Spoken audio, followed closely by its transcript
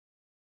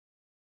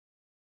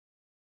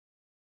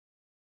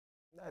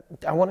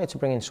I wanted to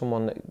bring in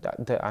someone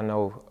that I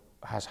know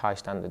has high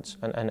standards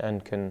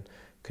and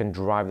can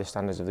drive the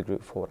standards of the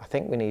group forward. I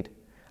think we need,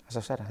 as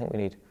I've said, I think we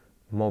need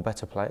more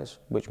better players,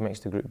 which makes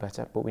the group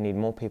better, but we need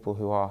more people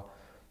who are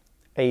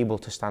able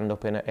to stand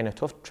up in a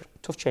tough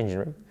changing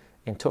room,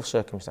 in tough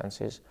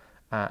circumstances,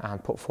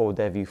 and put forward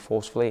their view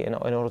forcefully in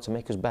order to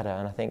make us better.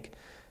 And I think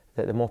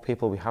that the more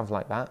people we have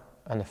like that,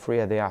 and the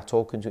freer they are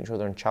talking to each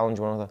other and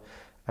challenging one another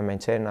and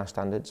maintaining our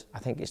standards, I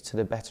think it's to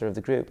the better of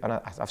the group. And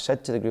I've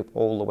said to the group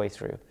all the way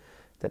through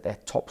that their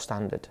top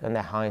standard and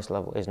their highest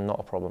level is not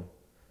a problem.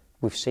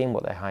 We've seen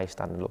what their highest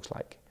standard looks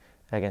like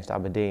against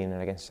Aberdeen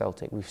and against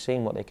Celtic. We've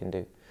seen what they can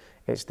do.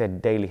 It's their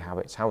daily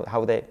habits,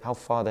 how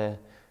far they're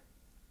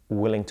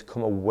willing to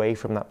come away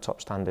from that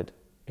top standard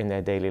in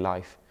their daily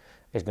life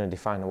is going to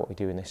define what we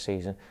do in this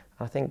season.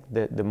 And I think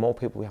the more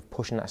people we have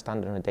pushing that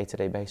standard on a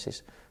day-to-day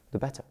basis, the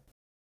better.